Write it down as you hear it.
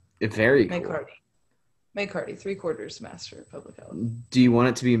Very Meg cool. Carty. Meg Carty, 3/4 Master of Public Health. Do you want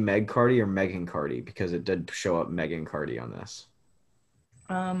it to be Meg Carty or Megan Carty? Because it did show up Megan Carty on this.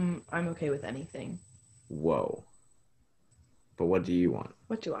 I'm okay with anything. Whoa. But what do you want?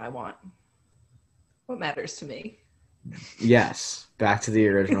 What do I want? What matters to me? Yes, back to the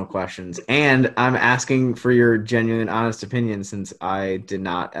original questions. And I'm asking for your genuine, honest opinion since I did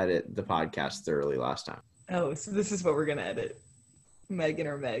not edit the podcast thoroughly last time. Oh, so this is what we're gonna edit. Megan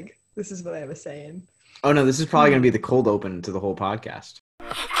or Meg. This is what I have a say in. Oh, no, this is probably going to be the cold open to the whole podcast.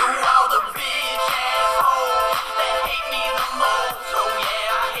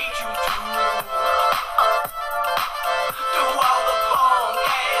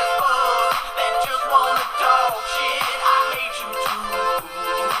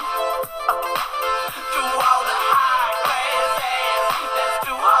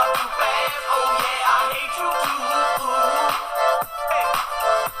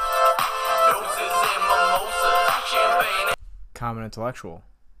 Common Intellectual.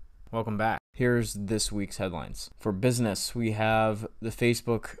 Welcome back. Here's this week's headlines. For business, we have the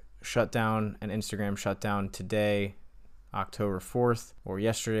Facebook shutdown and Instagram shutdown today, October 4th, or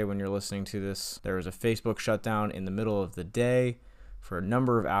yesterday when you're listening to this. There was a Facebook shutdown in the middle of the day for a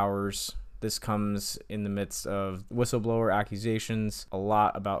number of hours. This comes in the midst of whistleblower accusations, a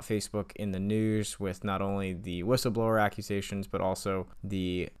lot about Facebook in the news with not only the whistleblower accusations, but also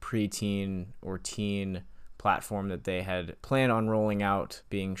the preteen or teen platform that they had planned on rolling out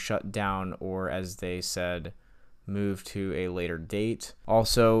being shut down, or as they said, moved to a later date.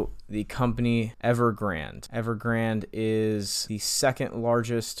 Also, the company Evergrande. Evergrande is the second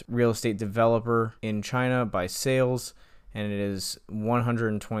largest real estate developer in China by sales, and it is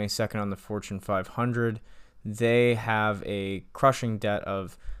 122nd on the Fortune 500. They have a crushing debt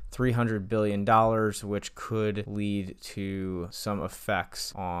of $300 billion, which could lead to some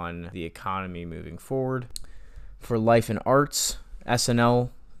effects on the economy moving forward. For life and arts, SNL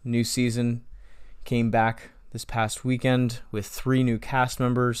new season came back this past weekend with 3 new cast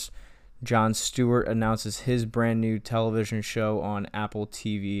members. Jon Stewart announces his brand new television show on Apple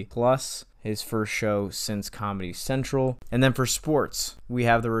TV Plus, his first show since Comedy Central. And then for sports, we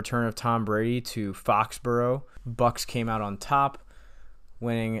have the return of Tom Brady to Foxborough. Bucks came out on top,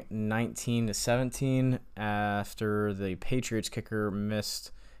 winning 19-17 after the Patriots kicker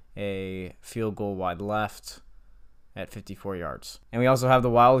missed a field goal wide left at 54 yards. And we also have the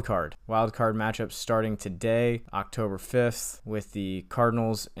wild card matchup starting today, October 5th, with the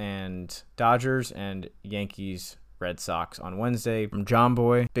Cardinals and Dodgers and Yankees Red Sox on Wednesday. From John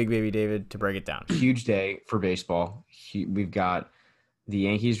Boy, Big Baby David to break it down. Huge day for baseball. We've got the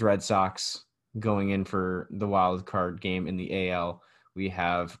Yankees Red Sox going in for the wild card game in the AL. We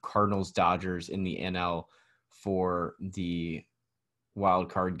have Cardinals Dodgers in the NL for the wild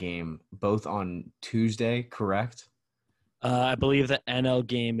card game, both on Tuesday, correct? I believe the NL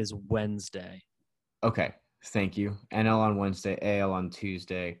game is Wednesday. Okay, thank you. NL on Wednesday, AL on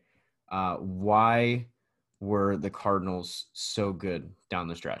Tuesday. Why were the Cardinals so good down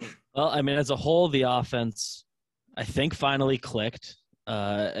the stretch? Well, I mean, as a whole, the offense, I think, finally clicked.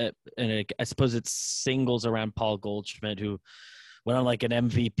 I suppose it's singles around Paul Goldschmidt, who went on like an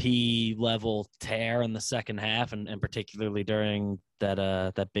MVP level tear in the second half, and particularly during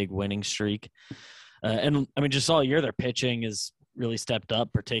that big winning streak. And I mean, just all year, their pitching has really stepped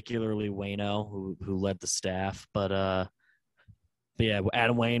up, particularly Waino, who led the staff. But yeah,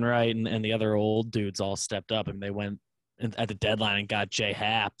 Adam Wainwright and the other old dudes all stepped up, and they went at the deadline and got J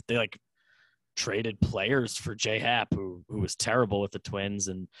Happ. They like traded players for J Happ, who was terrible with the Twins,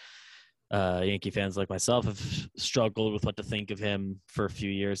 and Yankee fans like myself have struggled with what to think of him for a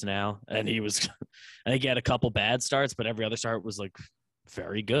few years now. And I think he had a couple bad starts, but every other start was like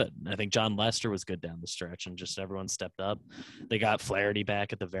very good. I think John Lester was good down the stretch, and just everyone stepped up. They got Flaherty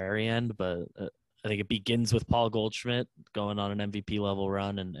back at the very end, but I think it begins with Paul Goldschmidt going on an MVP level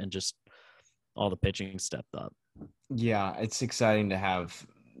run, and just all the pitching stepped up. Yeah, it's exciting to have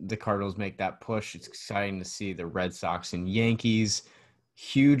the Cardinals make that push. It's exciting to see the Red Sox and Yankees.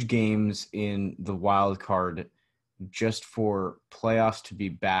 Huge games in the wild card just for playoffs to be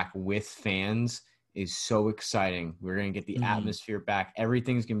back with fans is so exciting. We're going to get the atmosphere back.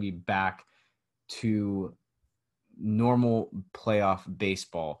 Everything's going to be back to normal playoff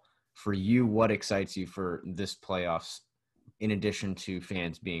baseball. For you, what excites you for this playoffs in addition to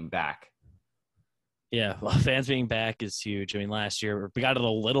fans being back? Yeah, well, fans being back is huge. I mean, last year we got it a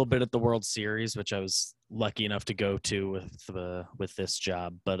little bit at the World Series, which I was lucky enough to go to with this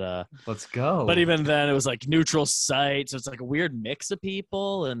job. But let's go. But even then, it was like neutral site, so it's like a weird mix of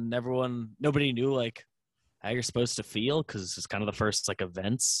people, and nobody knew like how you're supposed to feel because it's kind of the first like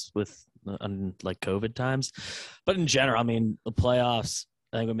events with like COVID times. But in general, I mean, the playoffs,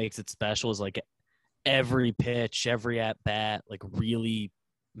 I think what makes it special is like every pitch, every at bat, like really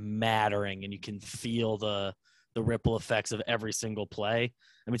mattering, and you can feel the ripple effects of every single play.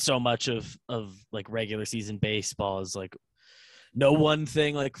 I mean, so much of like regular season baseball is like no one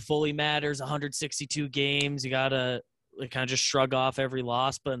thing like fully matters. 162 games, you gotta like kind of just shrug off every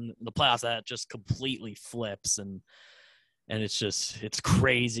loss. But in the playoffs, that just completely flips, and it's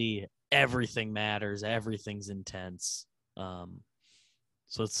crazy. Everything matters. Everything's intense.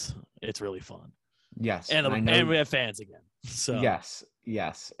 So it's really fun. Yes, And we have fans again. So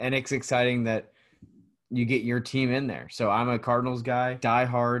yes, and it's exciting that you get your team in there. So I'm a Cardinals guy, die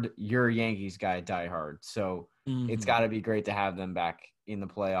hard. You're a Yankees guy, die hard. So it's got to be great to have them back in the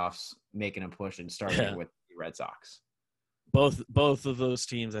playoffs, making a push and starting it with the Red Sox. Both of those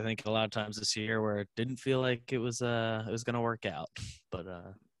teams, I think, a lot of times this year where it didn't feel like it was going to work out, but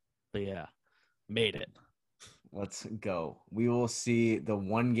yeah, made it. Let's go. We will see. The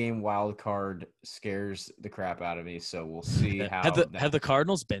 1-game wild card scares the crap out of me. So we'll see how. Have the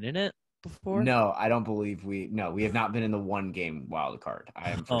Cardinals been in it before? No, I don't believe we have not been in the 1-game wild card.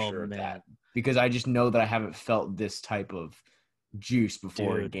 I am for sure of that, because I just know that I haven't felt this type of juice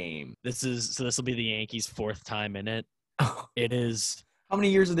before a game. This will be the Yankees' 4th time in it. It is. How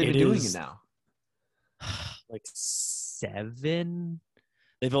many years have they been doing it now? Like 7.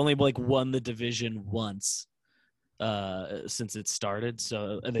 They've only like won the division once since it started.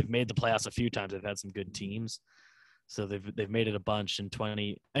 So, and they've made the playoffs a few times. They've had some good teams. So they've made it a bunch in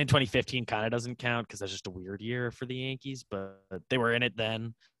 2015 kind of doesn't count because that's just a weird year for the Yankees, but they were in it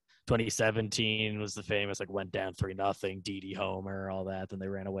then. 2017 was the famous like went down 3-0, Didi homer, all that. Then they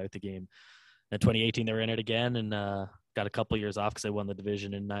ran away with the game. In 2018 they were in it again and got a couple years off because they won the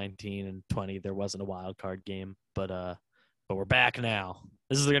division in 19 and 20. There wasn't a wild card game, but we're back now.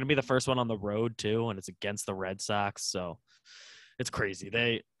 This is going to be the first one on the road too, and it's against the Red Sox. So it's crazy.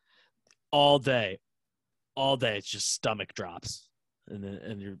 They all day it's just stomach drops,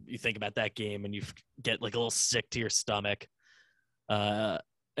 and you think about that game and you get like a little sick to your stomach. And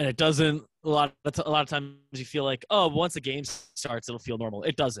it doesn't a lot of times you feel like, oh, once the game starts it'll feel normal.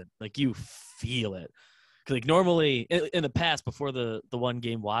 It doesn't. Like you feel it. Like normally in the past before the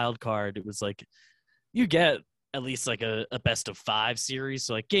 1-game wild card, it was like you get at least like a best of 5 series.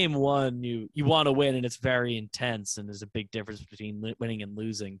 So like game 1, you want to win and it's very intense and there's a big difference between winning and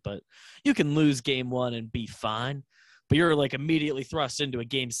losing, but you can lose game 1 and be fine. But you're like immediately thrust into a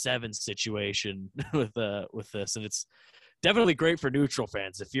game 7 situation with this. And it's definitely great for neutral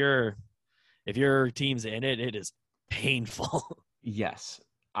fans. If your team's in it, it is painful. Yes.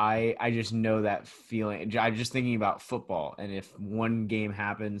 I just know that feeling. I'm just thinking about football, and if one game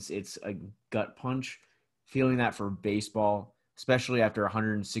happens, it's a gut punch. Feeling that for baseball, especially after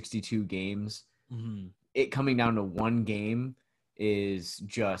 162 games, it coming down to one game is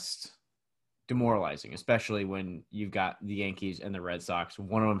just demoralizing, especially when you've got the Yankees and the Red Sox.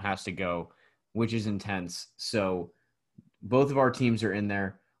 One of them has to go, which is intense. So both of our teams are in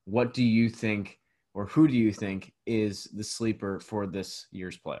there. What do you think, or who do you think is the sleeper for this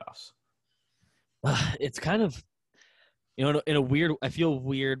year's playoffs? It's kind of, in a weird, I feel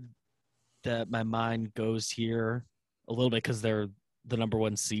weird that my mind goes here a little bit because they're the number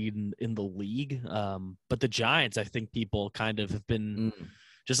 1 seed in the league. But the Giants, I think people kind of have been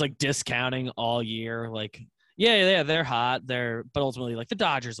just like discounting all year. Like, yeah, they're hot. But ultimately like the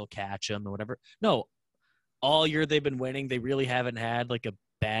Dodgers will catch them or whatever. No, all year they've been winning. They really haven't had like a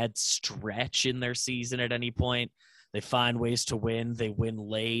bad stretch in their season at any point. They find ways to win. They win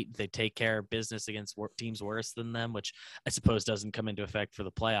late. They take care of business against teams worse than them, which I suppose doesn't come into effect for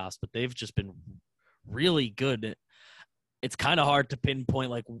the playoffs, but they've just been really good. It's kind of hard to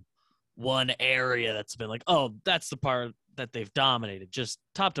pinpoint like one area that's been like, oh, that's the part that they've dominated. Just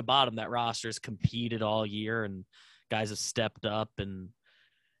top to bottom, that roster has competed all year and guys have stepped up, and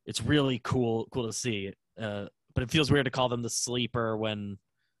it's really cool to see. But it feels weird to call them the sleeper when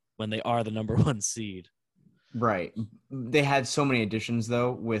they are the number 1 seed. Right. They had so many additions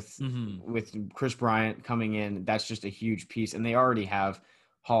though with Chris Bryant coming in. That's just a huge piece. And they already have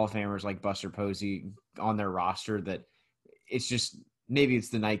Hall of Famers like Buster Posey on their roster that it's just, maybe it's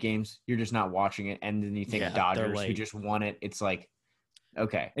the night games. You're just not watching it. And then you think Dodgers who just won it. It's like,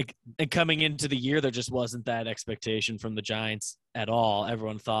 okay. And coming into the year, there just wasn't that expectation from the Giants at all.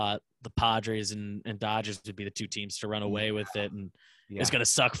 Everyone thought the Padres and Dodgers would be the 2 teams to run away with it. And it's going to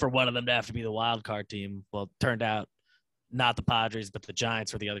suck for one of them to have to be the wild card team. Well, it turned out not the Padres, but the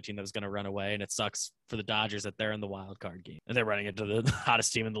Giants were the other team that was going to run away. And it sucks for the Dodgers that they're in the wild card game. And they're running into the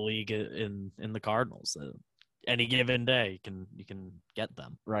hottest team in the league in the Cardinals. any given day you can get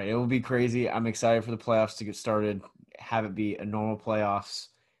them. Right. It will be crazy. I'm excited for the playoffs to get started, have it be a normal playoffs,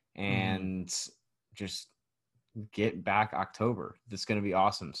 and just get back October. That's going to be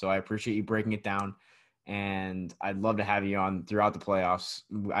awesome. So I appreciate you breaking it down, and I'd love to have you on throughout the playoffs.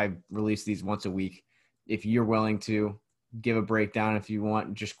 I release these once a week. If you're willing to give a breakdown, if you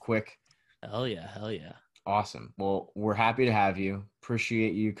want, just quick. Hell yeah. Awesome. Well, we're happy to have you.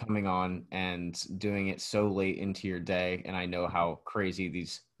 Appreciate you coming on and doing it so late into your day. And I know how crazy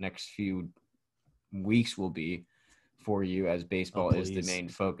these next few weeks will be for you, as baseball is the main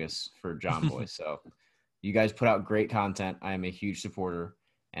focus for John Boy. So you guys put out great content. I am a huge supporter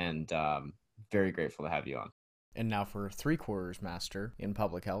and very grateful to have you on. And now for 3/4 master in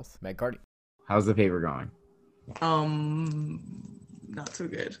public health, Meg Carty. How's the paper going? Not so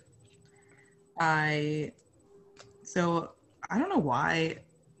good. I don't know why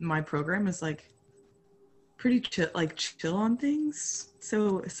my program is like pretty chill on things.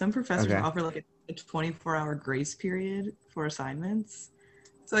 So some professors offer like a 24-hour grace period for assignments.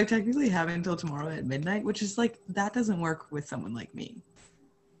 So I technically have until tomorrow at midnight, which is like, that doesn't work with someone like me,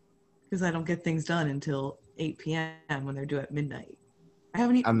 because I don't get things done until 8 p.m. when they're due at midnight.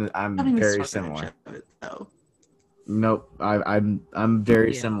 I'm very similar. Nope, I'm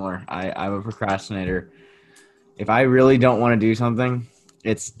very similar. I'm a procrastinator. If I really don't want to do something,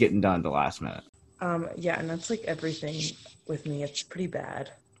 it's getting done at the last minute. Yeah, and that's like everything with me. It's pretty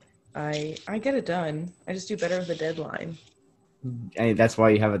bad. I get it done. I just do better with the deadline. And that's why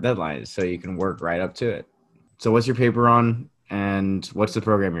you have a deadline, so you can work right up to it. So what's your paper on, and what's the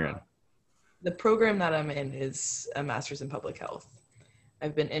program you're in? The program that I'm in is a master's in public health.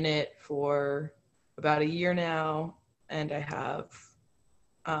 I've been in it for about a year now, and I have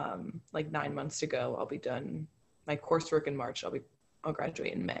like 9 months to go. I'll be done my coursework in March. I'll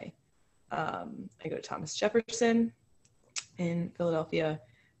graduate in May. I go to Thomas Jefferson in Philadelphia.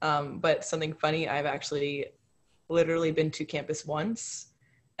 But something funny, I've actually literally been to campus once,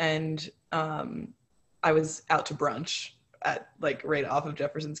 and I was out to brunch at like right off of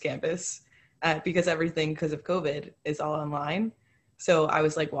Jefferson's campus because of COVID is all online. So I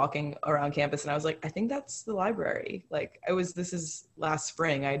was like walking around campus and I was like, I think that's the library. Like this is last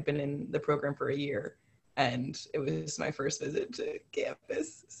spring. I'd been in the program for a year and it was my first visit to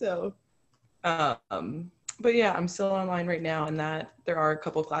campus. So, but yeah, I'm still online right now, and that there are a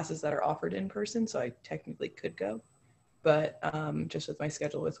couple classes that are offered in person. So I technically could go, but just with my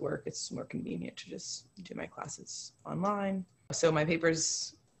schedule with work, it's more convenient to just do my classes online. So my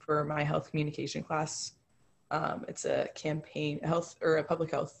papers for my health communication class, it's a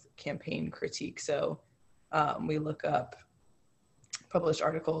public health campaign critique. So we look up published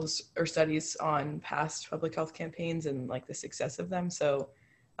articles or studies on past public health campaigns and like the success of them. So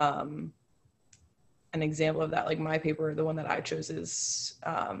an example of that, like my paper, the one that I chose is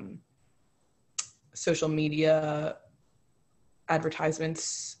social media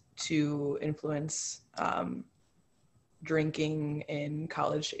advertisements to influence drinking in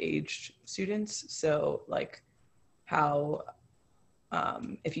college-aged students. So like how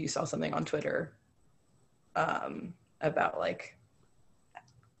if you saw something on Twitter about like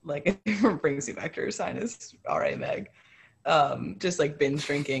it brings you back to your sinus. All right, Meg. Just like binge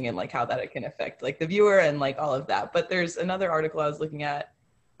drinking and like how that it can affect like the viewer and like all of that. But there's another article I was looking at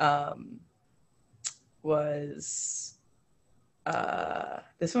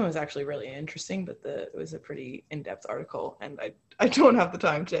this one was actually really interesting, but it was a pretty in-depth article, and I don't have the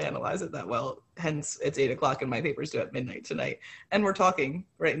time to analyze it that well. Hence, it's 8:00 and my paper's due at midnight tonight, and we're talking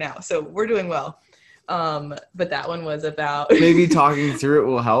right now, so we're doing well. But that one was about maybe talking through it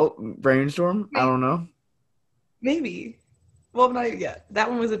will help brainstorm. I don't know. Maybe. Well, not yet. That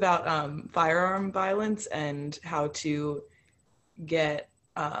one was about firearm violence and how to get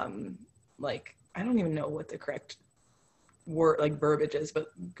like I don't even know what the correct word like verbiage is, but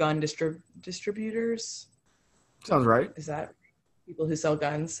gun distributors. Sounds right. Is that people who sell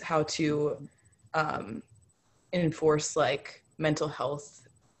guns? How to enforce like mental health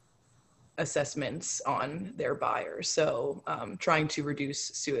assessments on their buyers. So trying to reduce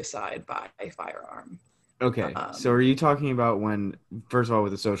suicide by firearm. Okay. So are you talking about when, first of all,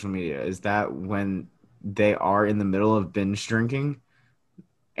 with the social media, is that when they are in the middle of binge drinking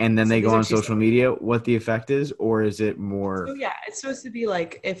and then they go on social media, what the effect is, or is it more? So yeah, it's supposed to be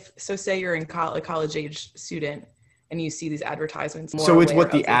like say you're in a college-age student and you see these advertisements. So it's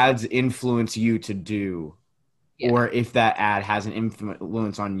what the ads influence you to do. Yeah. Or if that ad has an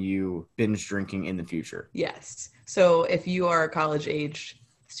influence on you binge drinking in the future. Yes. So if you are a college-age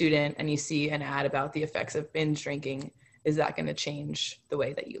student and you see an ad about the effects of binge drinking, is that going to change the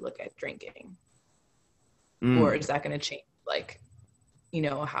way that you look at drinking? or is that going to change like, you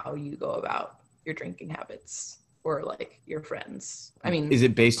know, how you go about your drinking habits or like your friends? I mean, is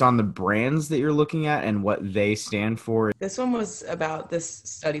it based on the brands that you're looking at and what they stand for? this one was about, this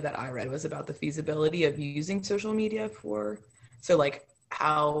study that I read was about the feasibility of using social media for, so like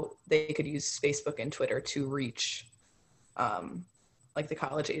how they could use Facebook and Twitter to reach like the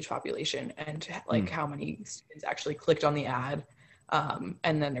college age population, and like how many students actually clicked on the ad.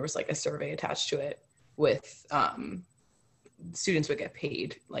 And then there was like a survey attached to it with students would get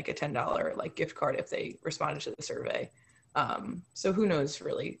paid like a $10 like gift card if they responded to the survey. So who knows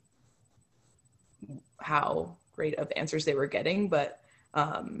really how great of answers they were getting, but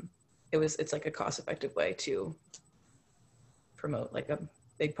it's like a cost-effective way to promote like a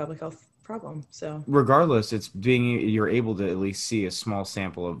big public health problem. So Regardless, you're able to at least see a small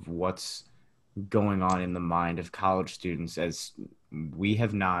sample of what's going on in the mind of college students, as we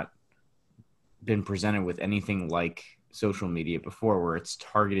have not been presented with anything like social media before, where it's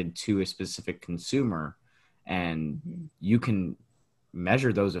targeted to a specific consumer and you can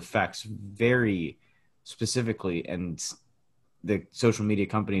measure those effects very specifically, and the social media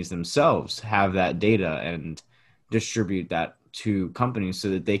companies themselves have that data and distribute that to companies so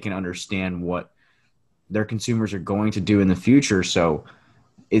that they can understand what their consumers are going to do in the future. So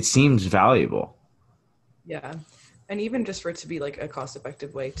it seems valuable. yeah, and even just for it to be like a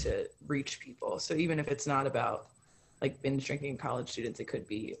cost-effective way to reach people. So even if it's not about like binge drinking college students, it could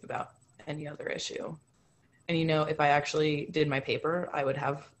be about any other issue. And you know, if I actually did my paper, I would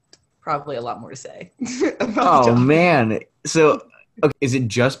have probably a lot more to say about the topic. Man. So okay, is it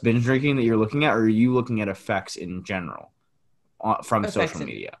just binge drinking that you're looking at, or are you looking at effects in general from Effects social in-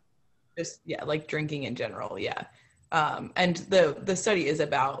 media? Just like drinking in general, yeah. And the study is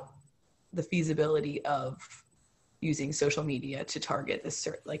about the feasibility of using social media to target this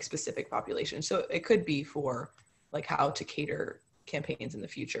like specific population. So it could be for like how to cater campaigns in the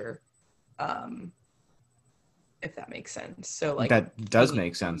future, if that makes sense. So like That does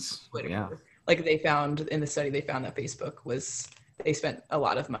make sense. Twitter, Yeah. like they found in the study, they found that they spent a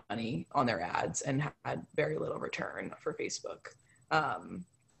lot of money on their ads and had very little return for Facebook.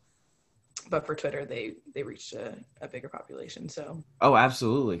 But for Twitter, they reached a bigger population. So Oh,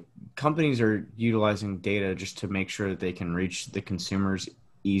 absolutely. Companies are utilizing data just to make sure that they can reach the consumers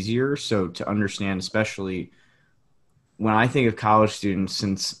easier. So to understand, especially when I think of college students,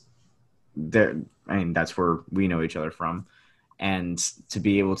 since that's where we know each other from, and to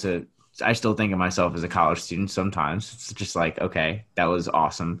be able to, I still think of myself as a college student sometimes. It's just like, okay, that was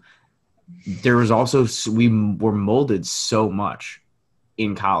awesome. There was also, we were molded so much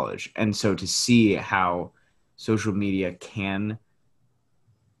in college. And so to see how social media can,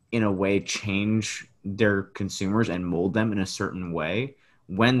 in a way, change their consumers and mold them in a certain way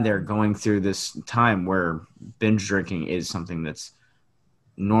when they're going through this time where binge drinking is something that's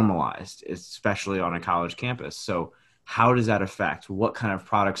normalized, especially on a college campus. So how does that affect? What kind of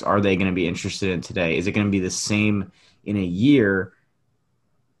products are they going to be interested in today? Is it going to be the same in a year?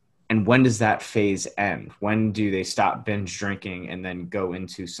 And when does that phase end? When do they stop binge drinking and then go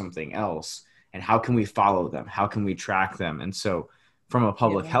into something else? And how can we follow them? How can we track them? And so from a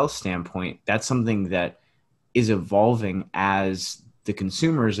public health standpoint, that's something that is evolving as the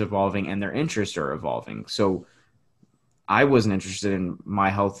consumer is evolving and their interests are evolving. So I wasn't interested in my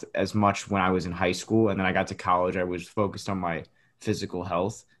health as much when I was in high school. And then I got to college, I was focused on my physical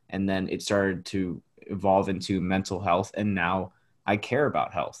health. And then it started to evolve into mental health. And now I care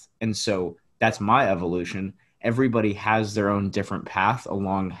about health. And so that's my evolution. Everybody has their own different path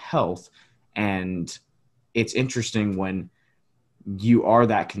along health. And it's interesting when you are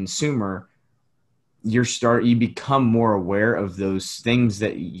that consumer, you become more aware of those things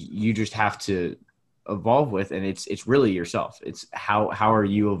that you just have to evolve with. And it's really yourself. It's how are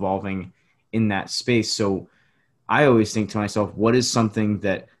you evolving in that space? So I always think to myself, what is something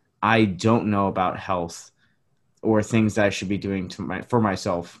that I don't know about health, or things that I should be doing for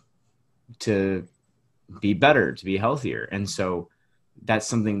myself to be better, to be healthier? And so that's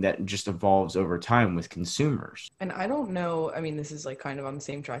something that just evolves over time with consumers. And I don't know, I mean, this is like kind of on the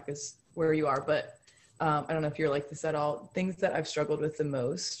same track as where you are, but I don't know if you're like this at all. Things that I've struggled with the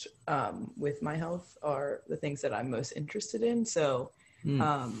most with my health are the things that I'm most interested in. So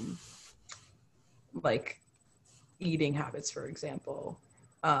like eating habits, for example.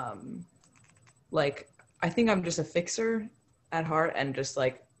 Like I think I'm just a fixer at heart, and just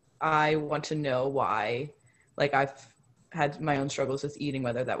like I want to know why. Like I've had my own struggles with eating,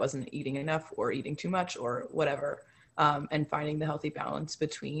 whether that wasn't eating enough or eating too much or whatever, and finding the healthy balance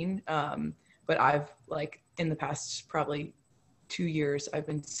between. But I've like in the past probably 2 years, I've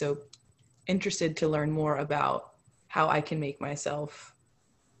been so interested to learn more about how I can make myself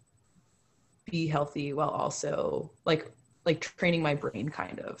be healthy while also like training my brain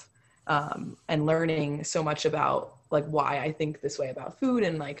kind of, and learning so much about like why I think this way about food.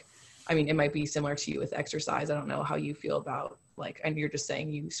 And like, I mean, it might be similar to you with exercise. I don't know how you feel about like, and you're just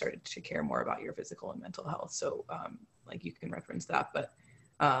saying you started to care more about your physical and mental health. So like you can reference that, but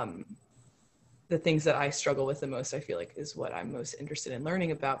the things that I struggle with the most, I feel like is what I'm most interested in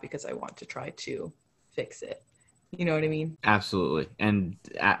learning about because I want to try to fix it. You know what I mean? Absolutely. And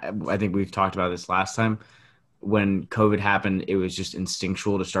I think we've talked about this last time. When COVID happened, it was just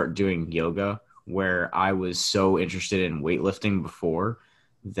instinctual to start doing yoga, where I was so interested in weightlifting before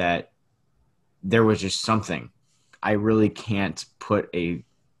that there was just something. I really can't put a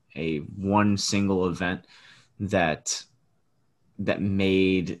one single event that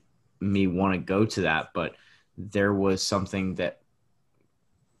made me want to go to that, but there was something that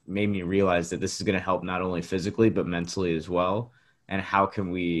made me realize that this is going to help not only physically but mentally as well. And how can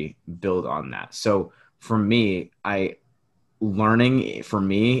we build on that? So for me, learning for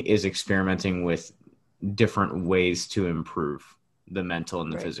me is experimenting with different ways to improve the mental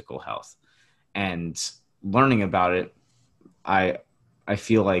and the physical health, and learning about it. I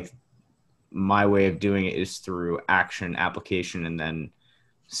feel like my way of doing it is through action, application, and then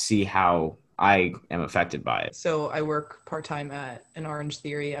see how I am affected by it. So I work part-time at an Orange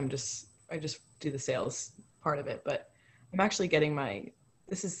Theory. I just do the sales part of it, but I'm actually getting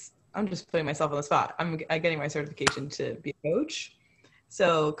I'm just putting myself on the spot. I'm getting my certification to be a coach.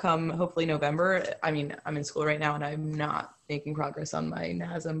 So come hopefully November, I mean, I'm in school right now and I'm not making progress on my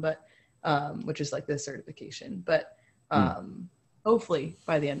NASM, but which is like the certification, but hopefully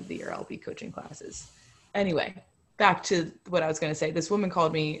by the end of the year, I'll be coaching classes. Anyway, back to what I was going to say. This woman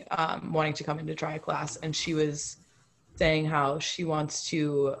called me wanting to come in to try a class, and she was saying how she wants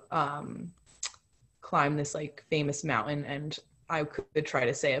to climb this like famous mountain, and I could try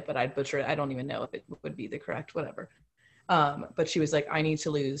to say it, but I'd butcher it. I don't even know if it would be the correct whatever. But she was like, I need to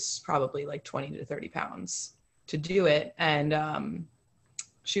lose probably like 20 to 30 pounds to do it. And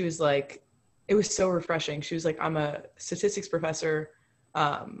she was like, it was so refreshing. She was like, I'm a statistics professor.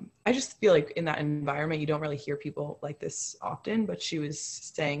 I just feel like in that environment, you don't really hear people like this often, but she was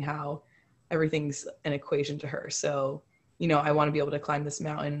saying how everything's an equation to her. So, you know, I want to be able to climb this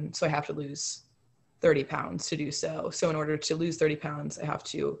mountain, so I have to lose 30 pounds to do so. So in order to lose 30 pounds, I have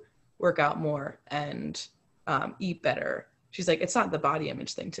to work out more and eat better. She's like, it's not the body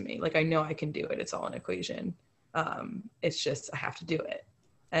image thing to me. Like, I know I can do it. It's all an equation. It's just, I have to do it.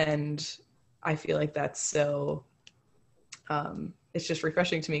 And I feel like that's so, it's just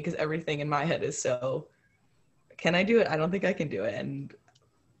refreshing to me because everything in my head is so, can I do it? I don't think I can do it. And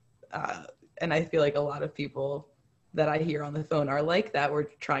I feel like a lot of people that I hear on the phone are like that. We're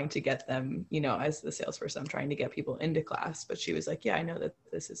trying to get them, you know, as the salesperson, I'm trying to get people into class. But she was like, yeah, I know that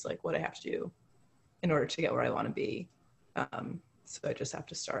this is like what I have to do in order to get where I want to be. So I just have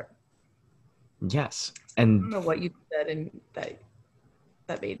to start. Yes. And I don't know what you said and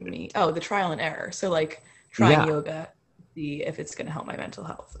that made me, the trial and error. So like trying yoga, see if it's going to help my mental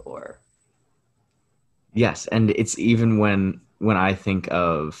health or. Yes. And it's even when I think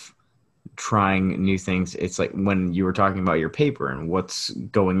of trying new things, it's like when you were talking about your paper and what's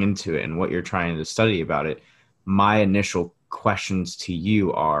going into it and what you're trying to study about it, my initial questions to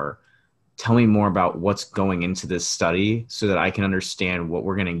you are, tell me more about what's going into this study so that I can understand what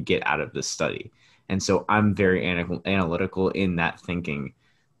we're going to get out of this study. And so I'm very analytical in that thinking,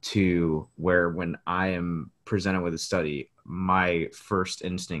 to where when I am presented with a study, my first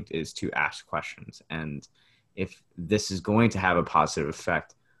instinct is to ask questions. And if this is going to have a positive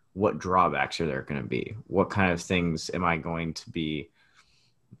effect, what drawbacks are there going to be? What kind of things am I going to be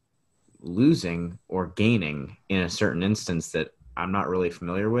losing or gaining in a certain instance that I'm not really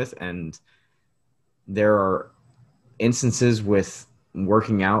familiar with? And there are instances with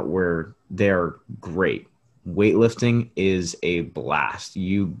working out where they're great. Weightlifting is a blast.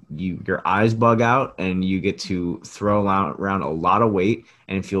 Your eyes bug out and you get to throw around a lot of weight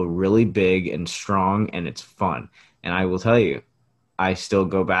and feel really big and strong, and it's fun. And I will tell you, I still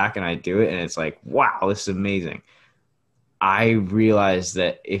go back and I do it, and it's like, wow, this is amazing. I realize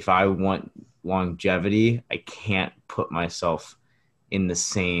that if I want longevity, I can't put myself in the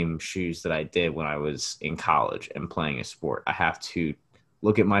same shoes that I did when I was in college and playing a sport. I have to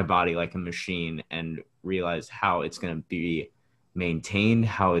look at my body like a machine and realize how it's going to be maintained,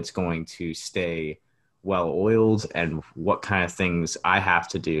 how it's going to stay well oiled, and what kind of things I have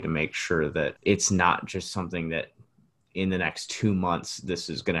to do to make sure that it's not just something that in the next 2 months, this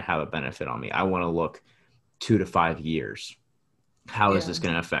is going to have a benefit on me. I want to look 2 to 5 years. How is Yeah. this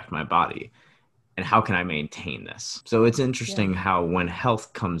going to affect my body? And how can I maintain this? So it's interesting how when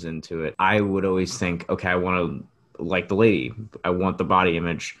health comes into it, I would always think, okay, I want to, like the lady, I want the body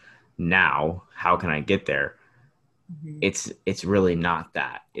image now. How can I get there? Mhm. It's really not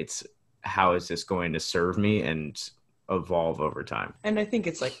that. It's how is this going to serve me and evolve over time? And I think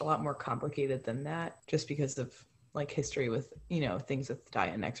it's like a lot more complicated than that, just because of like history with, you know, things with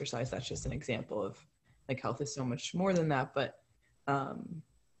diet and exercise. That's just an example of like health is so much more than that. But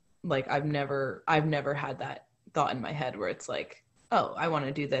like I've never had that thought in my head where it's like, oh, I want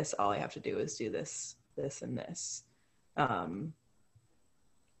to do this. All I have to do is do this, this, and this. Um,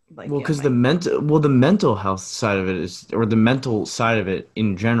 like Well, yeah, because my the mental health side of it is, or the mental side of it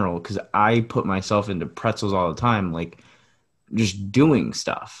in general, because I put myself into pretzels all the time, like just doing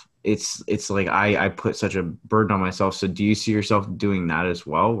stuff. It's like I put such a burden on myself. So do you see yourself doing that as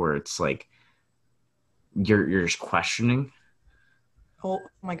well, where it's like you're just questioning? whole,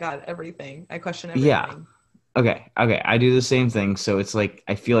 oh my God, everything. I question Yeah. everything. Okay. I do the same thing. So it's like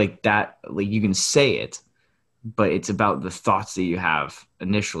I feel like that, like you can say it, but it's about the thoughts that you have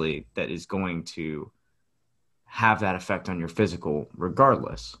initially that is going to have that effect on your physical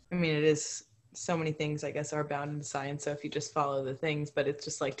regardless. I mean, it is so many things, I guess, are bound in science. So if you just follow the things, but it's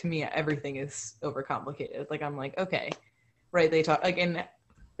just like to me, everything is overcomplicated. Like I'm like, okay, right? They talk like, and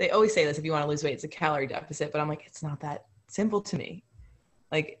they always say this: if you want to lose weight, it's a calorie deficit. But I'm like, it's not that simple to me.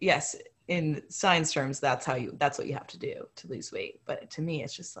 Like, yes, in science terms, that's what you have to do to lose weight. But to me,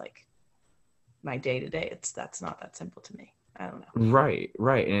 it's just like my day to day. That's not that simple to me. I don't know. Right.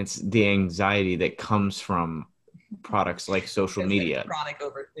 And it's the anxiety that comes from products like social It's like media. chronic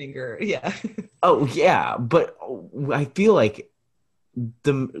overthinker. Yeah. Oh, yeah. But I feel like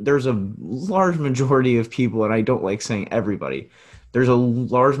there's a large majority of people, and I don't like saying everybody, there's a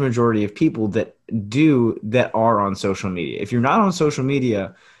large majority of people that are on social media. If you're not on social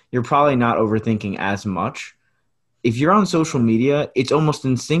media, you're probably not overthinking as much. If you're on social media, it's almost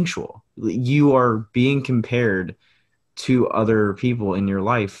instinctual. You are being compared to other people in your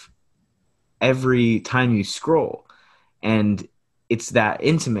life every time you scroll. And it's that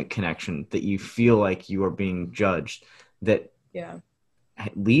intimate connection that you feel like you are being judged that Yeah.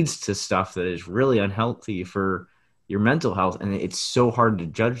 leads to stuff that is really unhealthy for your mental health. And it's so hard to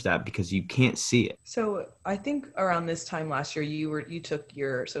judge that because you can't see it. So I think around this time last year, you took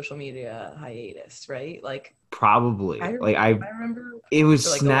your social media hiatus, right? Like Probably. I remember It was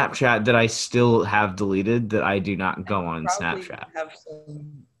for like a long Snapchat that I still have deleted, that I do not and go on probably Snapchat. have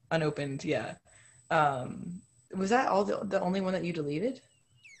some unopened. Yeah. Was that all the only one that you deleted?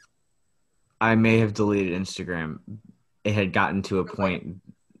 I may have deleted Instagram. It had gotten to a Or like, point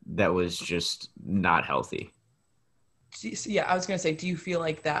that was just not healthy. yeah, I was gonna say, do you feel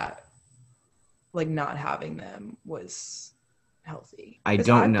like that, like not having them was healthy? I Because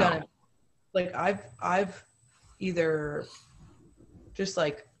don't I've done know. it. Like I've either just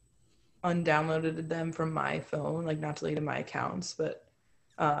like undownloaded them from my phone, like not deleted my accounts, but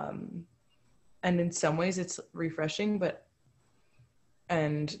um and in some ways it's refreshing but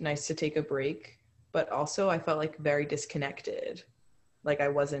and nice to take a break, but also I felt like very disconnected. Like I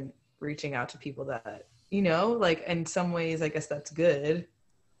wasn't reaching out to people that, you know, like in some ways I guess that's good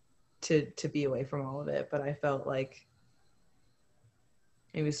to be away from all of it, but I felt like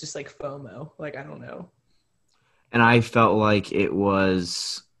it was just like FOMO, like I don't know. And I felt like it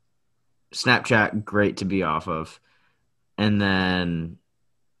was Snapchat, great to be off of. And then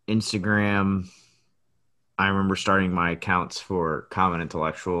Instagram, I remember starting my accounts for Common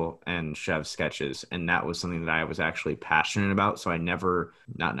Intellectual and Chev Sketches, and that was something that I was actually passionate about. So I never,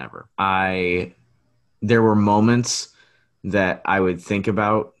 not never, there were moments that I would think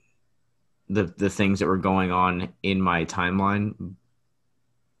about the things that were going on in my timeline.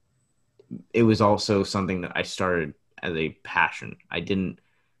 It was also something that I started as a passion.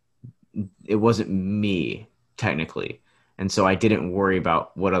 It wasn't me technically. And so I didn't worry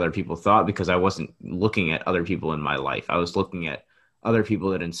about what other people thought because I wasn't looking at other people in my life. I was looking at other people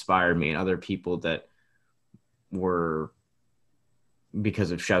that inspired me and other people that were,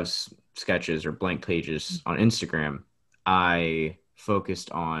 because of Chev's sketches or blank pages on Instagram, I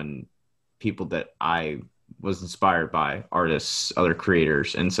focused on people that I was inspired by, artists, other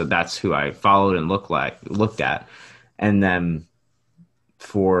creators. And so that's who I followed and looked at. And then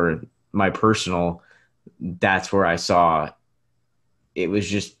for my personal, that's where I saw it was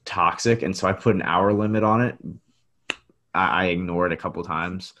just toxic. And so I put an hour limit on it. I ignored a couple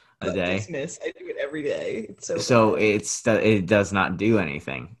times a day. Dismiss. I do it every day. It's so So bad. it does not do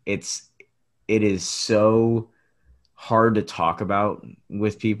anything. It is so hard to talk about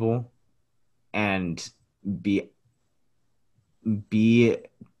with people and be be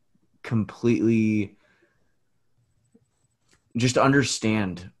completely, just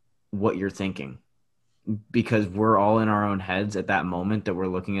understand what you're thinking, because we're all in our own heads at that moment that we're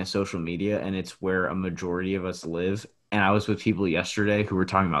looking at social media, and it's where a majority of us live. And I was with people yesterday who were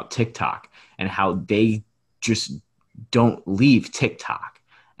talking about TikTok and how they just don't leave TikTok.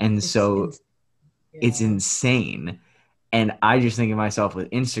 And so it's Yeah. insane. And I just think of myself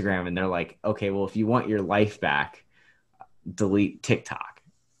with Instagram, and they're like, okay, well, if you want your life back, delete TikTok.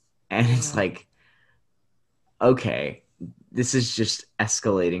 And it's Yeah. like, okay, this is just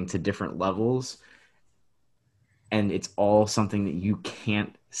escalating to different levels, and it's all something that you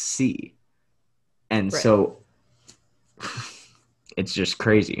can't see. And Right. so it's just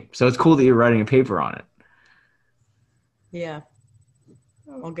crazy. So it's cool that you're writing a paper on it. Yeah.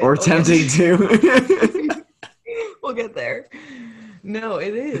 Or attempting to. We'll get there. No,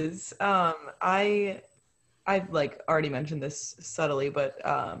 it is. I've like already mentioned this subtly, but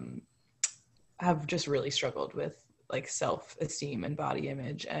have just really struggled with like self-esteem and body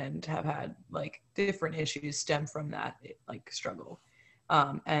image, and have had like different issues stem from that like struggle.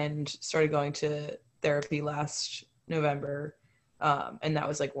 And started going to therapy last November. And that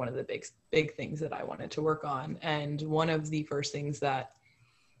was like one of the big things that I wanted to work on. And one of the first things that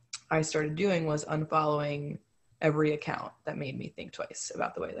I started doing was unfollowing every account that made me think twice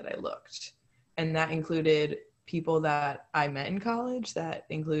about the way that I looked. And that included people that I met in college, that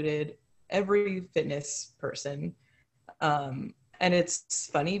included every fitness person. And it's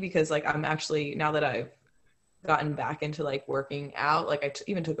funny because like I'm actually, now that I've gotten back into like working out, like I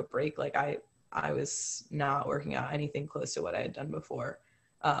even took a break, like I was not working out anything close to what I had done before.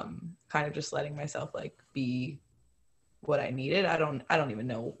 Kind of just letting myself like be what I needed. I don't even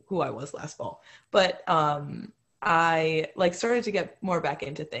know who I was last fall, but I like started to get more back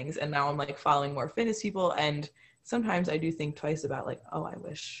into things, and now I'm like following more fitness people, and sometimes I do think twice about like, oh, I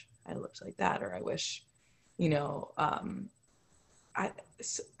wish I looked like that, or I wish, you know, I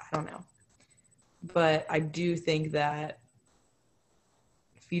don't know, but I do think that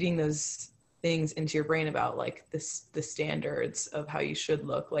feeding those things into your brain about like the standards of how you should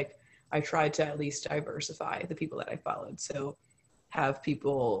look, like I tried to at least diversify the people that I followed. So have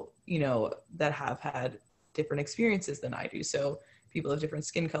people, you know, that have had different experiences than I do. So people of different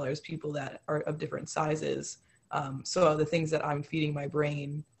skin colors, people that are of different sizes. So the things that I'm feeding my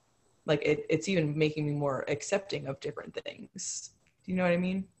brain, like it's even making me more accepting of different things. Do you know what I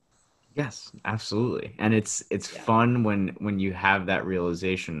mean? Yes, absolutely. And it's fun when you have that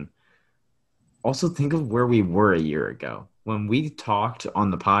realization. Also, think of where we were a year ago. When we talked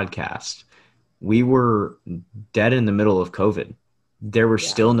on the podcast, we were dead in the middle of COVID. There were Yeah.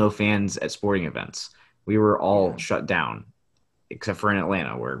 still no fans at sporting events. We were all Yeah. shut down, except for in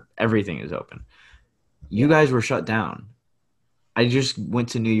Atlanta, where everything is open. You Yeah. guys were shut down. I just went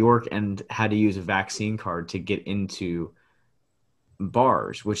to New York and had to use a vaccine card to get into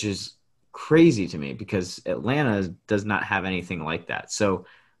bars, which is crazy to me because Atlanta does not have anything like that. So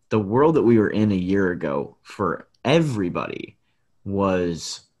the world that we were in a year ago for everybody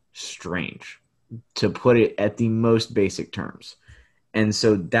was strange, to put it at the most basic terms. And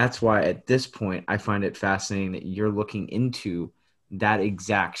so that's why at this point, I find it fascinating that you're looking into that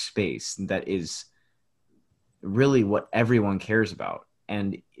exact space that is really what everyone cares about.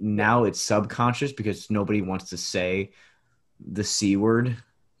 And now it's subconscious because nobody wants to say the C word,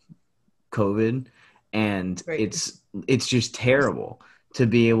 COVID. And Right. it's just terrible to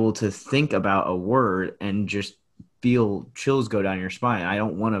be able to think about a word and just feel chills go down your spine. I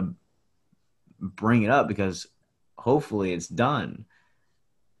don't want to bring it up because hopefully it's done.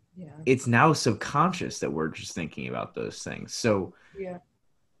 Yeah. It's now subconscious that we're just thinking about those things. So Yeah.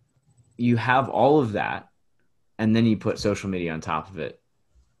 you have all of that, and then you put social media on top of it.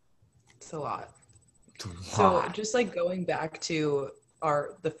 It's a lot. It's a lot. So just like going back to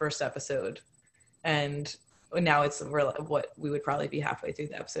the first episode, and now we're what we would probably be halfway through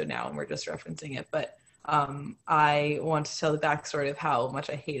the episode now, and we're just referencing it. But I want to tell the backstory of how much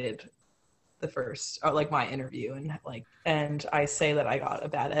I hated the first, or like my interview, and I say that I got a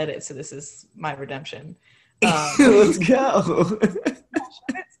bad edit, so this is my redemption. Let's go.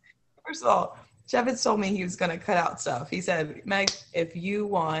 First of all, Shevitz told me he was going to cut out stuff. He said, Meg, if you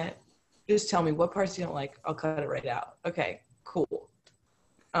want, just tell me what parts you don't like. I'll cut it right out. Okay, cool.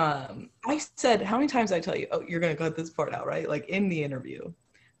 I said, how many times did I tell you, oh, you're going to cut this part out, right? Like in the interview.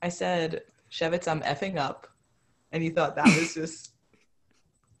 I said, Shevitz, I'm effing up. And you thought that was just,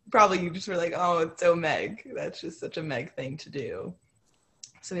 probably you just were like, oh, it's so Meg. That's just such a Meg thing to do.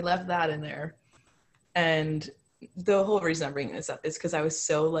 So we left that in there. And the whole reason I'm bringing this up is because I was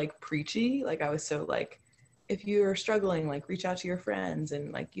so like preachy. Like I was so like, if you're struggling, like reach out to your friends,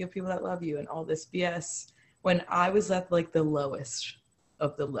 and like you have people that love you, and all this BS, when I was at like the lowest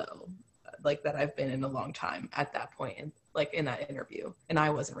of the low, like that I've been in a long time at that point, and like in that interview, and I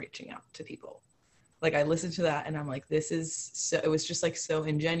wasn't reaching out to people. Like I listened to that and I'm like, this is so, it was just like so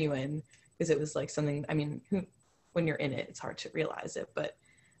ingenuine, because it was like something, I mean, when you're in it, it's hard to realize it, but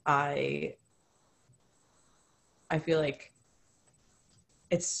I feel like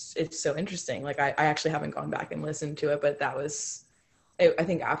it's so interesting. Like I actually haven't gone back and listened to it, but that was, I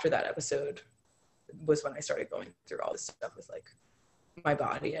think after that episode was when I started going through all this stuff with like my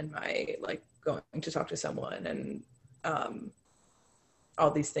body and my like going to talk to someone, and all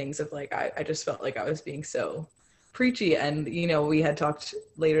these things of like, I just felt like I was being so preachy. And, you know, we had talked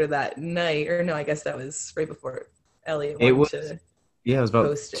later that night, or no, I guess that was right before Elliot wanted to yeah, it was about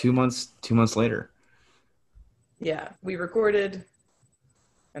post it. 2 months later. Yeah, we recorded,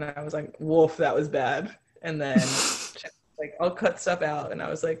 and I was like, woof, that was bad. And then like, I'll cut stuff out, and I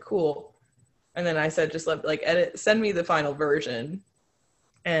was like, cool. And then I said, just send me the final version.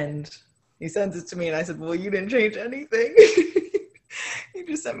 And he sends it to me, and I said, well, you didn't change anything. You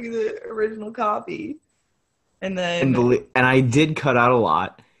just sent me the original copy. And then And I did cut out a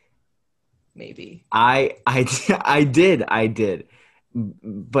lot. Maybe. I did.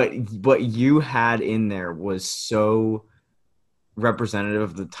 But what you had in there was so representative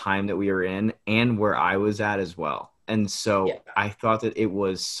of the time that we were in and where I was at as well. And so yeah. I thought that it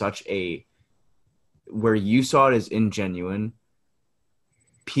was such a, where you saw it as ingenuine,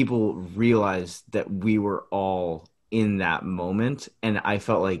 people realized that we were all in that moment. And I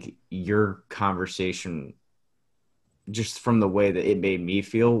felt like your conversation, just from the way that it made me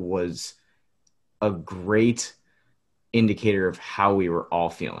feel, was a great indicator of how we were all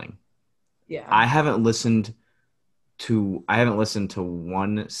feeling. Yeah. I haven't listened to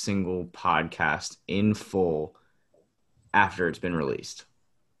one single podcast in full after it's been released,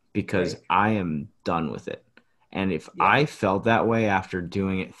 because right. I am done with it. And if I felt that way after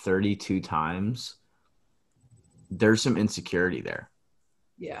doing it 32 times, there's some insecurity there.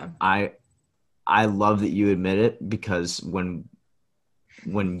 Yeah. I love that you admit it, because when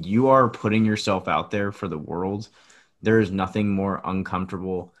you are putting yourself out there for the world, there is nothing more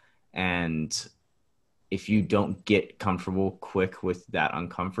uncomfortable. And if you don't get comfortable quick with that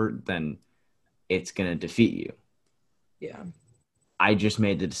uncomfort, then it's going to defeat you. Yeah. I just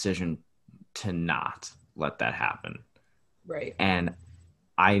made the decision to not let that happen. Right. And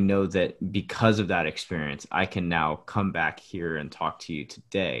I know that because of that experience, I can now come back here and talk to you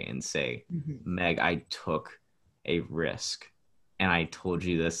today and say, Meg, I took a risk. And I told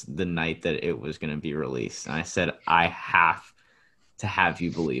you this the night that it was going to be released. And I said, I have to have you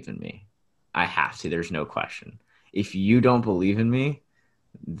believe in me. I have to. There's no question. If you don't believe in me,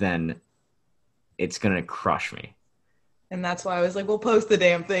 then it's going to crush me. And that's why I was like, we'll post the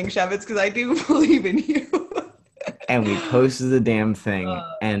damn thing, Shevitz, because I do believe in you. And we posted the damn thing.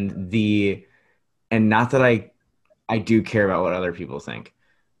 And not that I do care about what other people think.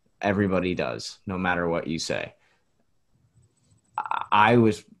 Everybody does, no matter what you say. I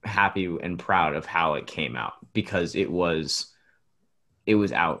was happy and proud of how it came out, because it was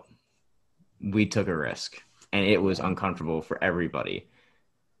out. We took a risk, and it was uncomfortable for everybody.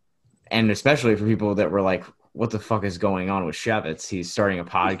 And especially for people that were like, what the fuck is going on with Shevitz? He's starting a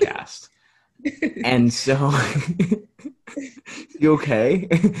podcast. And so you okay?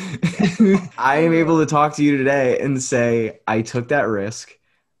 I am able to talk to you today and say, I took that risk.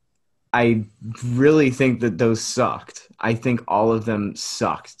 I really think that those sucked. I think all of them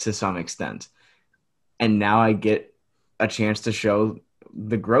sucked to some extent. And now I get a chance to show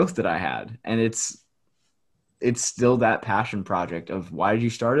the growth that I had. And it's still that passion project of, why did you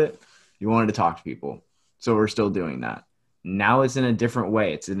start it? You wanted to talk to people. So we're still doing that. Now it's in a different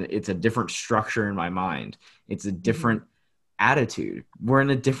way. It's a different structure in my mind. It's a different attitude. We're in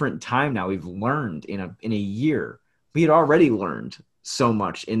a different time now. We've learned in a year. We had already learned so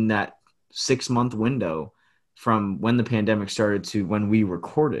much in that 6-month window from when the pandemic started to when we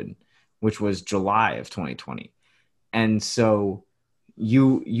recorded, which was July of 2020. And so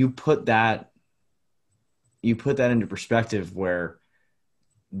you put that into perspective, where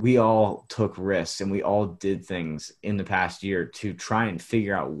we all took risks and we all did things in the past year to try and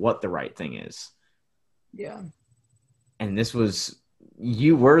figure out what the right thing is. Yeah. And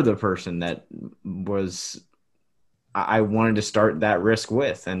you were the person that I wanted to start that risk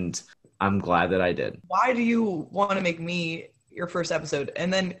with, and I'm glad that I did. Why do you want to make me your first episode?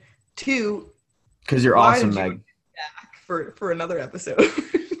 And then 2, because you're awesome, Meg. For another episode.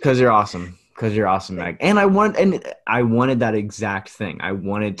 Because you're awesome. Meg. And I wanted that exact thing. I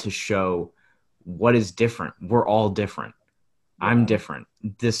wanted to show what is different? We're all different. I'm different.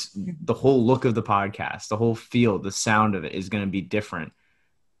 The whole look of the podcast, the whole feel, the sound of it is going to be different.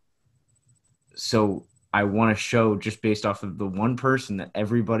 So I want to show, just based off of the one person that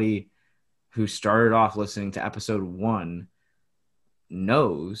everybody who started off listening to episode 1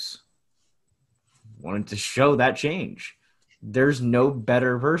 knows, wanted to show that change. There's no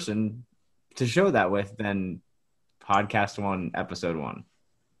better person to show that with than podcast 1, episode 1.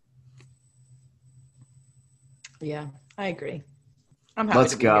 Yeah, I agree. I'm happy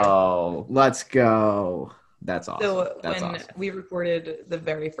to be here. Let's go. That's awesome. So That's when awesome. we recorded the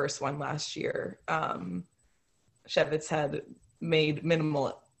very first one last year, Shevitz had made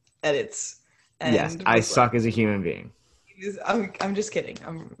minimal edits. And yes, I suck as a human being. I'm just kidding. I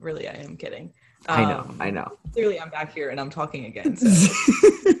am kidding. I know. Clearly, I'm back here and I'm talking again. So.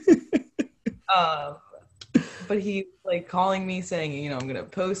 But he like calling me saying, you know, I'm gonna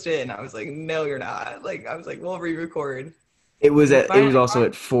post it, and I was like, no, you're not. Like, I was like, we'll re-record. It was also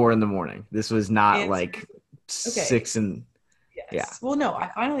at 4 a.m. This was not like 6 and yes. Yeah. Well, no, I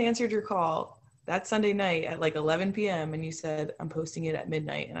finally answered your call that Sunday night at like 11 p.m. and you said I'm posting it at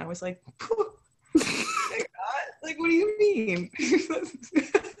midnight, and I was like, like, what do you mean?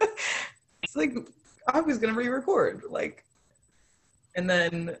 It's like I was gonna re-record, like. And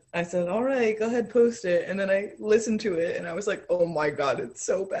then I said, all right, go ahead, post it. And then I listened to it and I was like, oh my God, it's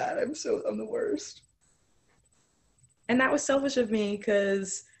so bad. I'm the worst. And that was selfish of me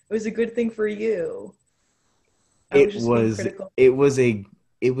because it was a good thing for you. It was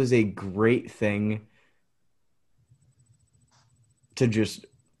a great thing to just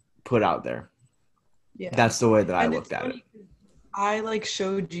put out there. Yeah. That's the way that I looked at it. I like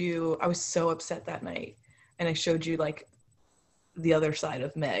showed you, I was so upset that night. And I showed you like the other side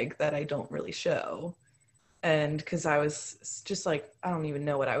of Meg that I don't really show. And because I was just like, I don't even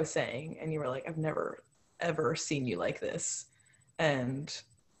know what I was saying. And you were like, I've never, ever seen you like this. And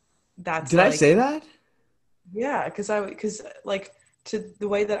that's Did I say that? Yeah, because like to the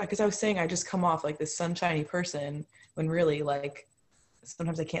way that, because I was saying I just come off like this sunshiny person when really like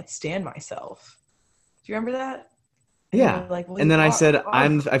sometimes I can't stand myself. Do you remember that? Yeah. Like, well, and then I said,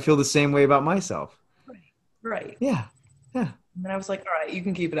 I feel the same way about myself. Right. Yeah. And then I was like, all right, you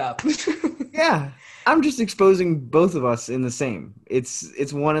can keep it up. Yeah. I'm just exposing both of us in the same.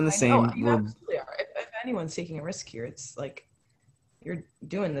 It's one and the same. You absolutely are. If anyone's taking a risk here, it's like you're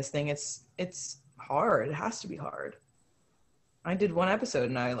doing this thing. It's hard. It has to be hard. I did one episode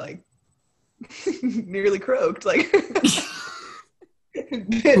and I like nearly croaked. Like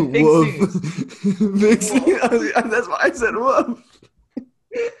big woof. Big woof. That's why I said woof.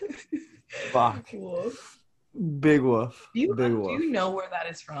 Fuck. Woof. Big woof. Do you know where that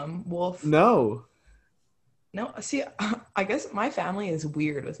is from? Wolf? No. See, I guess my family is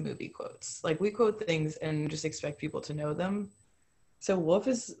weird with movie quotes. Like, we quote things and just expect people to know them. So Wolf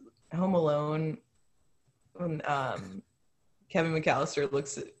is Home Alone when Kevin McAllister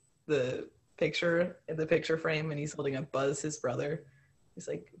looks at the picture in the picture frame and he's holding up Buzz, his brother. He's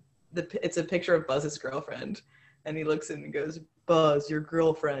like, it's a picture of Buzz's girlfriend. And he looks in and goes, Buzz, your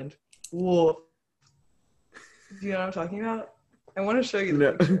girlfriend. Wolf. Do you know what I'm talking about? I want to show you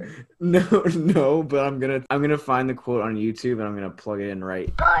the picture. No, but I'm gonna find the quote on YouTube and I'm gonna plug it in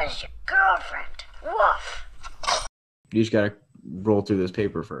right. Buzz, your girlfriend. Woof. You just gotta roll through this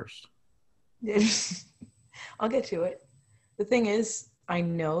paper first. I'll get to it. The thing is, I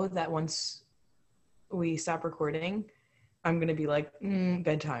know that once we stop recording, I'm gonna be like,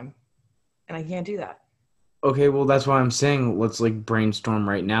 bedtime, and I can't do that. Okay, well, that's why I'm saying let's like brainstorm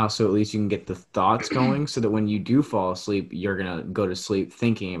right now so at least you can get the thoughts going so that when you do fall asleep, you're going to go to sleep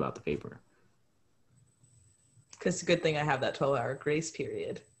thinking about the paper. Because it's a good thing I have that 12-hour grace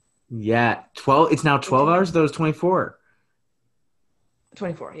period. Yeah, 12. It's now 12 hours? That was 24.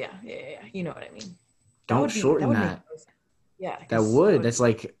 24, yeah. You know what I mean. Don't shorten that. Yeah. That would. That's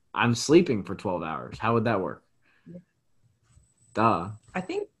like I'm sleeping for 12 hours. How would that work? Yeah. Duh. I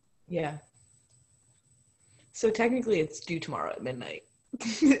think, yeah. So technically it's due tomorrow at midnight.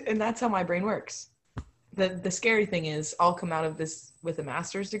 And that's how my brain works. The scary thing is I'll come out of this with a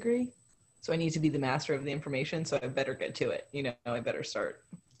master's degree. So I need to be the master of the information. So I better get to it. You know, I better start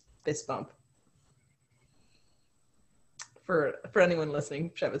fist bump. For anyone listening,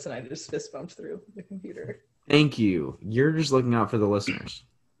 Shevitz and I just fist bumped through the computer. Thank you. You're just looking out for the listeners.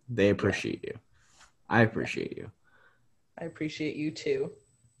 They appreciate you. I appreciate you. I appreciate you too.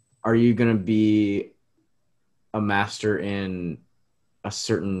 Are you going to be a master in a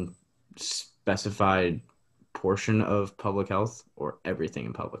certain specified portion of public health or everything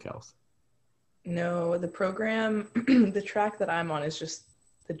in public health? No, the program, the track that I'm on is just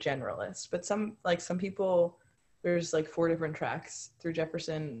the generalist, but some people, there's like 4 different tracks through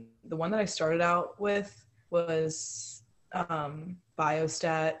Jefferson. The one that I started out with was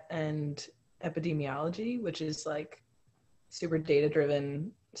biostat and epidemiology, which is like super data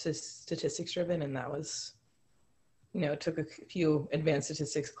driven, statistics driven, and that was, took a few advanced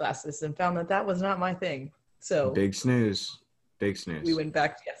statistics classes and found that was not my thing. So big snooze. we went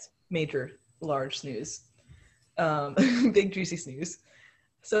back to, yes, major, large snooze, big juicy snooze.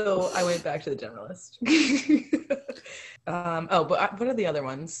 So I went back to the generalist. But what are the other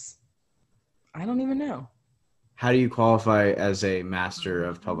ones? I don't even know. How do you qualify as a master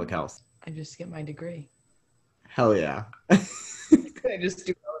of public health? I just get my degree. Hell yeah. I just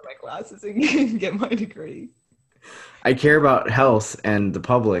do all of my classes and get my degree. I care about health and the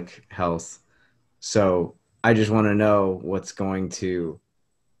public health. So I just want to know what am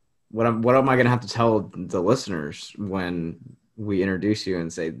I going to have to tell the listeners when we introduce you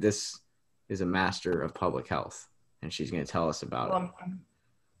and say, this is a master of public health, and she's going to tell us about it.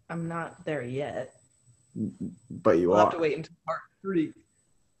 I'm not there yet. But you we'll are. Have to wait until part 3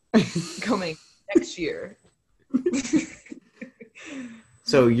 coming next year.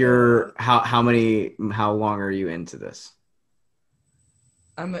 So you're how long are you into this?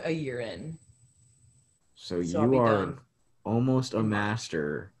 I'm a year in. So you are almost a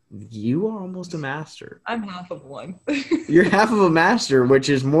master. You are almost a master. I'm half of one. You're half of a master, which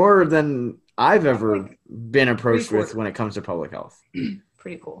is more than I've ever been approached with when it comes to public health.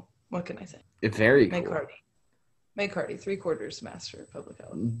 Pretty cool. What can I say? Very cool. Meg Carty, 3/4 master of public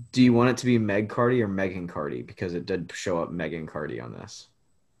health. Do you want it to be Meg Carty or Megan Carty? Because it did show up Megan Carty on this.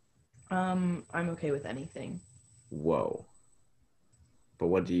 I'm okay with anything. Whoa. But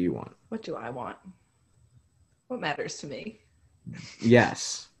what do you want? What do I want? What matters to me?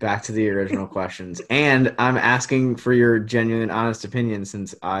 Yes. Back to the original questions. And I'm asking for your genuine, honest opinion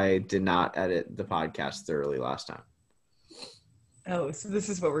since I did not edit the podcast thoroughly last time. Oh, so this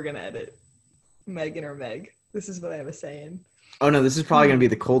is what we're going to edit. Megan or Meg. This is what I was saying. Oh, no, this is probably going to be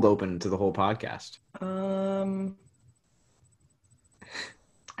the cold open to the whole podcast.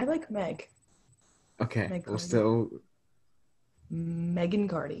 I like Meg. Okay. Meg Well, Carty. still. Megan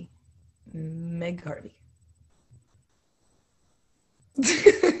Carty. Meg Carty.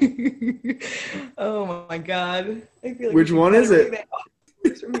 Oh my God. I feel like Which one is it?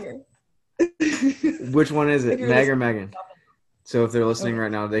 From here. Which one is it? Meg or Megan? Stop it. So if they're listening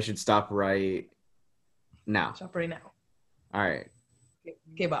right now, they should stop right now. Stop right now. All right.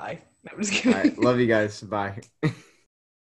 Okay, bye. No, I'm just kidding. All right. Love you guys. Bye.